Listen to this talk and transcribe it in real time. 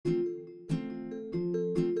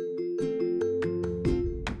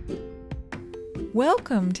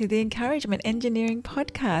Welcome to the Encouragement Engineering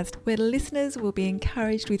Podcast, where listeners will be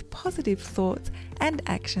encouraged with positive thoughts and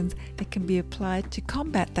actions that can be applied to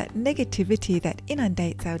combat that negativity that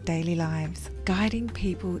inundates our daily lives, guiding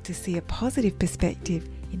people to see a positive perspective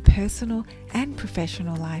in personal and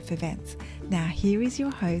professional life events. Now here is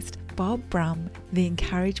your host, Bob Brum, the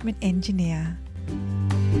Encouragement Engineer.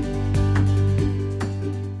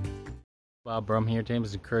 Bob Brum here,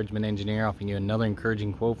 Tam's Encouragement Engineer, offering you another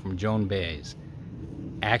encouraging quote from Joan Baez.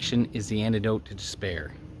 Action is the antidote to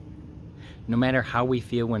despair. No matter how we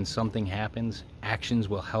feel when something happens, actions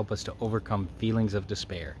will help us to overcome feelings of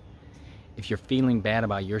despair. If you're feeling bad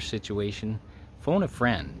about your situation, phone a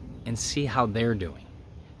friend and see how they're doing.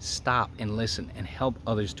 Stop and listen and help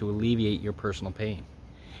others to alleviate your personal pain.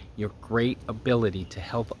 Your great ability to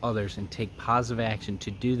help others and take positive action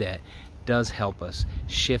to do that does help us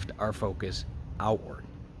shift our focus outward.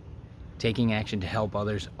 Taking action to help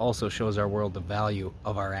others also shows our world the value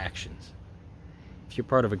of our actions. If you're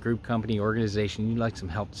part of a group, company, organization, you'd like some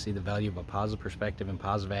help to see the value of a positive perspective and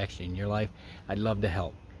positive action in your life, I'd love to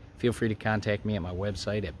help. Feel free to contact me at my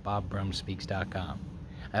website at bobbrumspeaks.com.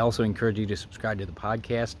 I also encourage you to subscribe to the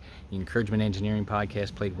podcast, the Encouragement Engineering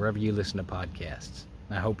Podcast, played wherever you listen to podcasts.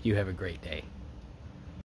 I hope you have a great day.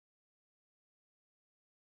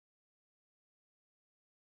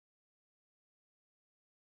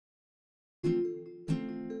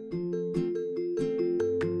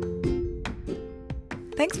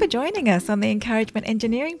 Thanks for joining us on the Encouragement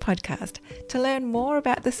Engineering Podcast. To learn more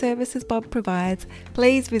about the services Bob provides,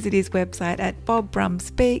 please visit his website at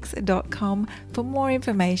bobbrumspeaks.com for more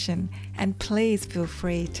information. And please feel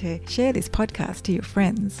free to share this podcast to your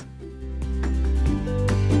friends.